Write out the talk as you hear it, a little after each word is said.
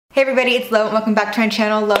Hey everybody, it's Lo and welcome back to my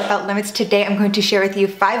channel, Lo Without Limits. Today I'm going to share with you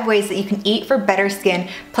 5 ways that you can eat for better skin,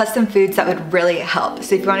 plus some foods that would really help.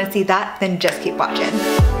 So if you want to see that, then just keep watching.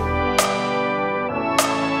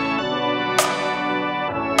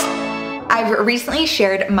 I've recently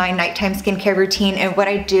shared my nighttime skincare routine and what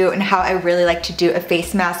I do and how I really like to do a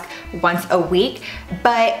face mask once a week,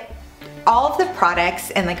 but all of the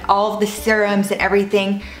products and like all of the serums and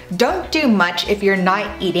everything don't do much if you're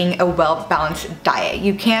not eating a well-balanced diet.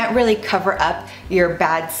 You can't really cover up your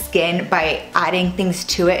bad skin by adding things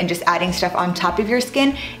to it and just adding stuff on top of your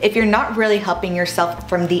skin if you're not really helping yourself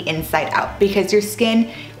from the inside out, because your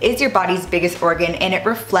skin is your body's biggest organ and it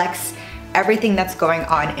reflects everything that's going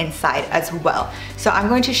on inside as well. So I'm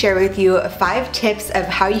going to share with you 5 tips of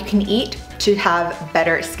how you can eat to have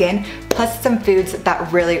better skin, plus some foods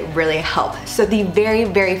that really help. So the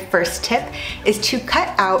very first tip is to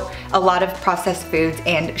cut out a lot of processed foods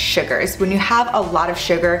and sugars. When you have a lot of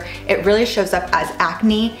sugar, it really shows up as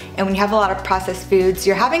acne, and when you have a lot of processed foods,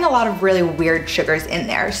 you're having a lot of really weird sugars in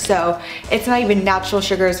there. So it's not even natural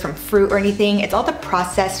sugars from fruit or anything, it's all the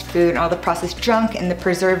processed food and all the processed junk and the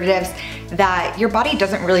preservatives that your body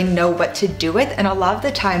doesn't really know what to do with, and a lot of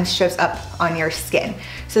the times shows up on your skin.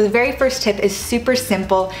 So the very first tip is super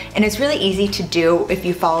simple, and it's really easy to do if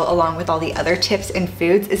you follow along with all the other tips and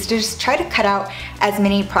foods, is to just try to cut out as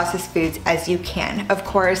many processed foods as you can. Of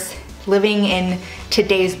course, living in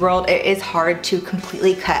today's world, it is hard to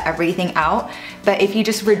completely cut everything out, but if you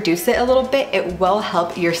just reduce it a little bit, it will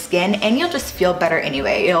help your skin and you'll just feel better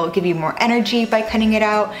anyway. It'll give you more energy by cutting it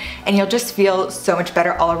out, and you'll just feel so much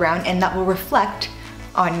better all around, and that will reflect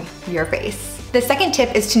on your face. The second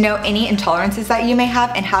tip is to know any intolerances that you may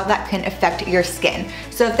have and how that can affect your skin.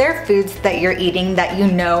 So if there are foods that you're eating that you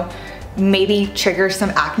know maybe trigger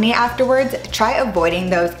some acne afterwards, try avoiding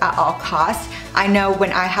those at all costs. I know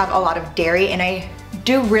when I have a lot of dairy, and I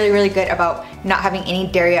do really good about not having any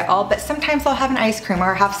dairy at all, but sometimes I'll have an ice cream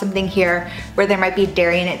or have something here where there might be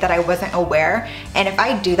dairy in it that I wasn't aware. And if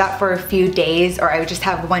I do that for a few days, or I would just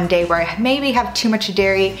have one day where I maybe have too much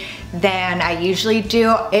dairy than I usually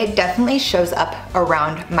do, it definitely shows up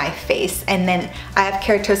around my face. And then I have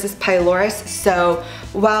keratosis pilaris, so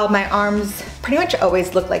while my arms pretty much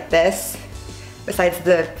always look like this, besides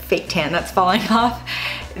the fake tan that's falling off,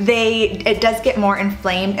 it does get more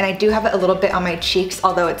inflamed, and I do have it a little bit on my cheeks,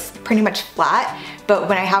 although it's pretty much flat. But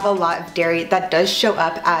when I have a lot of dairy, that does show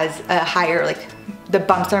up as a higher, like the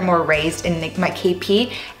bumps are more raised in my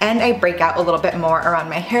KP, and I break out a little bit more around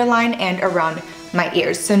my hairline and around my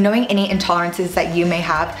ears. So knowing any intolerances that you may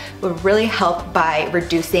have will really help by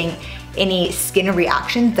reducing any skin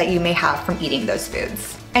reactions that you may have from eating those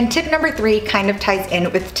foods. And tip number 3 kind of ties in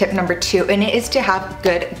with tip number 2, and it is to have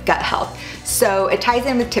good gut health. So it ties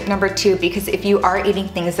in with tip number 2 because if you are eating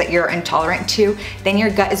things that you're intolerant to, then your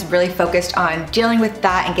gut is really focused on dealing with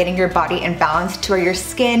that and getting your body in balance to where your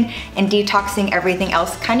skin and detoxing everything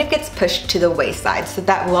else kind of gets pushed to the wayside. So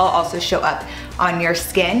that will also show up on your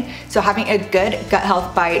skin. So having a good gut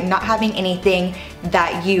health by not having anything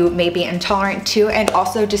that you may be intolerant to, and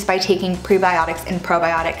also just by taking prebiotics and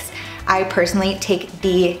probiotics. I personally take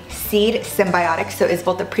the Seed Symbiotic, so it's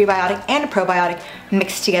both a prebiotic and a probiotic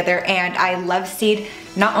mixed together, and I love Seed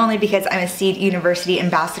not only because I'm a Seed University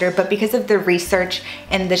ambassador, but because of the research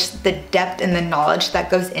and the depth and the knowledge that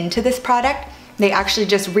goes into this product. They actually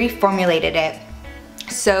just reformulated it.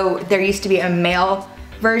 So there used to be a male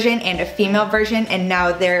version and a female version, and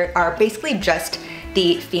now there are basically just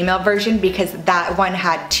the female version, because that one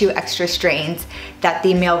had 2 extra strains that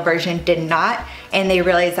the male version did not, and they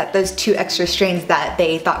realized that those 2 extra strains that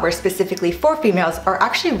they thought were specifically for females are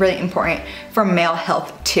actually really important for male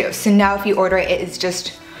health too. So now if you order it, it is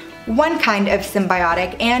just one kind of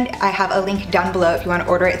symbiotic, and I have a link down below if you want to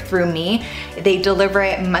order it through me. They deliver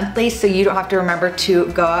it monthly, so you don't have to remember to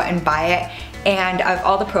go out and buy it. And of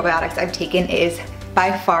all the probiotics I've taken, it is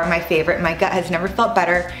by far my favorite. My gut has never felt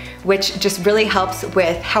better, which just really helps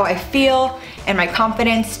with how I feel and my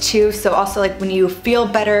confidence too. So also, like, when you feel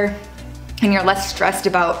better and you're less stressed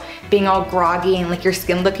about being all groggy and like your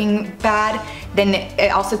skin looking bad, then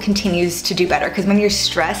it also continues to do better, because when you're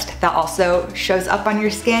stressed, that also shows up on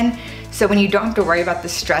your skin. So when you don't have to worry about the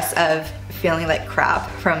stress of feeling like crap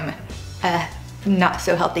from a not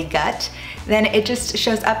so healthy gut, then it just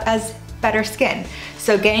shows up as better skin.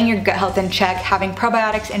 So getting your gut health in check, having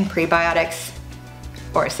probiotics and prebiotics,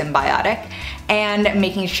 or symbiotic, and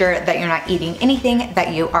making sure that you're not eating anything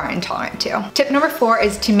that you are intolerant to. Tip number 4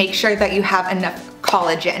 is to make sure that you have enough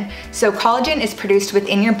collagen. So collagen is produced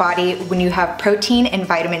within your body when you have protein and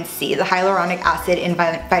vitamin C. The hyaluronic acid and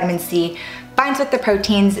vitamin C binds with the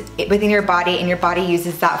proteins within your body, and your body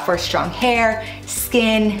uses that for strong hair,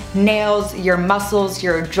 skin, nails, your muscles,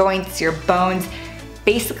 your joints, your bones,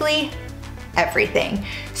 basically everything.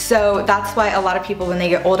 So that's why a lot of people, when they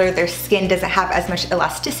get older, their skin doesn't have as much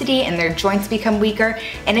elasticity and their joints become weaker,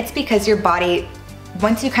 and it's because your body,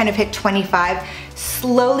 once you kind of hit 25,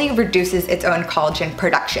 slowly reduces its own collagen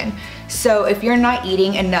production. So if you're not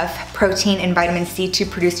eating enough protein and vitamin C to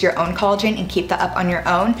produce your own collagen and keep that up on your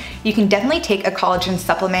own, you can definitely take a collagen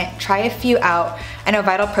supplement, try a few out. I know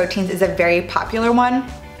Vital Proteins is a very popular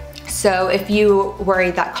one. So if you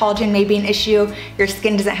worry that collagen may be an issue, your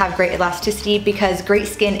skin doesn't have great elasticity, because great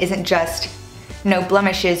skin isn't just no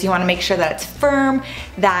blemishes. You want to make sure that it's firm,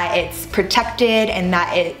 that it's protected, and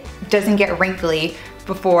that it doesn't get wrinkly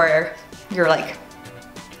before you're like,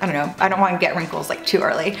 I don't know, I don't want to get wrinkles like too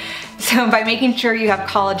early. So by making sure you have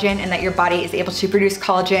collagen and that your body is able to produce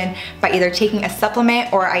collagen by either taking a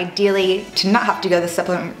supplement, or ideally to not have to go the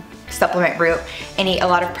supplement route, and eat a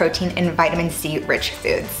lot of protein and vitamin C rich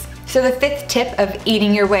foods. So the fifth tip of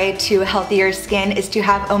eating your way to healthier skin is to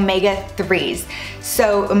have omega-3s.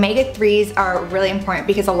 So omega-3s are really important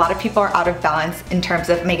because a lot of people are out of balance in terms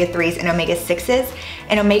of omega-3s and omega-6s.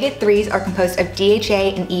 And omega-3s are composed of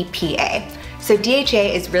DHA and EPA. So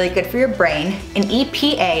DHA is really good for your brain, and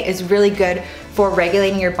EPA is really good for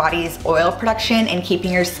regulating your body's oil production and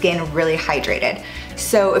keeping your skin really hydrated.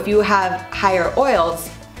 So if you have higher oils,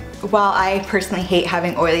 while I personally hate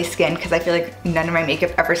having oily skin because I feel like none of my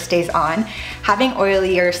makeup ever stays on, having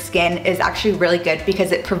oilier skin is actually really good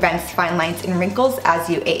because it prevents fine lines and wrinkles as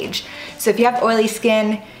you age. So if you have oily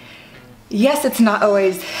skin, yes, it's not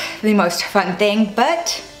always the most fun thing,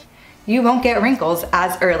 but you won't get wrinkles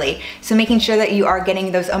as early. So making sure that you are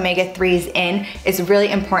getting those omega-3s in is really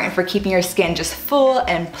important for keeping your skin just full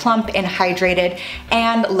and plump and hydrated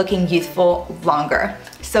and looking youthful longer.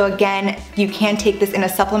 So again, you can take this in a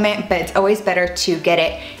supplement, but it's always better to get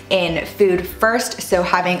it in food first. So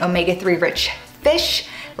having omega-3 rich fish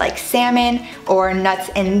like salmon or nuts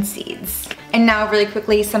and seeds. And now really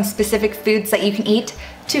quickly, some specific foods that you can eat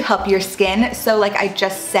to help your skin. So like I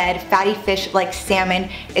just said, fatty fish like salmon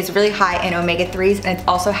is really high in omega-3s, and it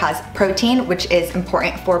also has protein, which is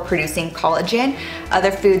important for producing collagen.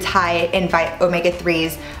 Other foods high in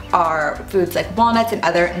omega-3s are foods like walnuts and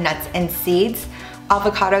other nuts and seeds.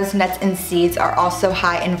 Avocados, nuts, and seeds are also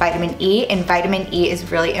high in vitamin E, and vitamin E is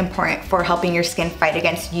really important for helping your skin fight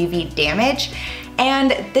against UV damage.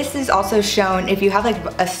 And this is also shown if you have like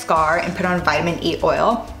a scar and put on vitamin E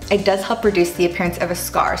oil, it does help reduce the appearance of a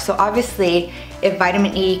scar. So obviously, if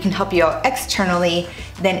vitamin E can help you out externally,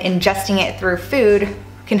 then ingesting it through food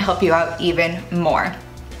can help you out even more.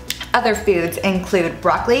 Other foods include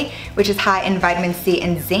broccoli, which is high in vitamin C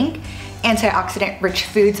and zinc, antioxidant rich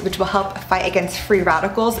foods, which will help fight against free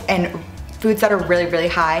radicals, and foods that are really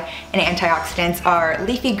high in antioxidants are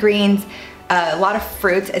leafy greens, a lot of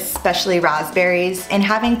fruits, especially raspberries, and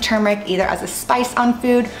having turmeric either as a spice on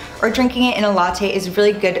food or drinking it in a latte is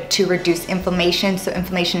really good to reduce inflammation, so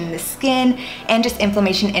inflammation in the skin and just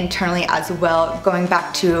inflammation internally as well. Going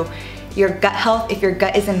back to your gut health, if your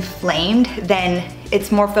gut is inflamed, then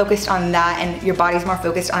it's more focused on that, and your body's more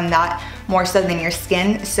focused on that more so than your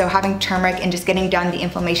skin. So having turmeric and just getting down the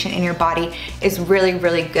inflammation in your body is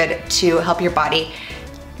really good to help your body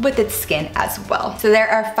with its skin as well. So there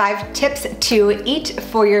are 5 tips to eat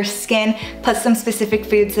for your skin, plus some specific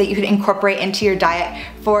foods that you can incorporate into your diet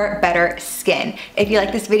for better skin. If you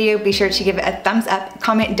like this video, be sure to give it a thumbs up,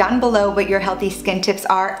 comment down below what your healthy skin tips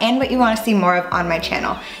are and what you want to see more of on my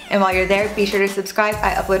channel. And while you're there, be sure to subscribe.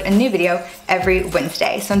 I upload a new video every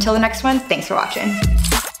Wednesday. So until the next one, thanks for watching.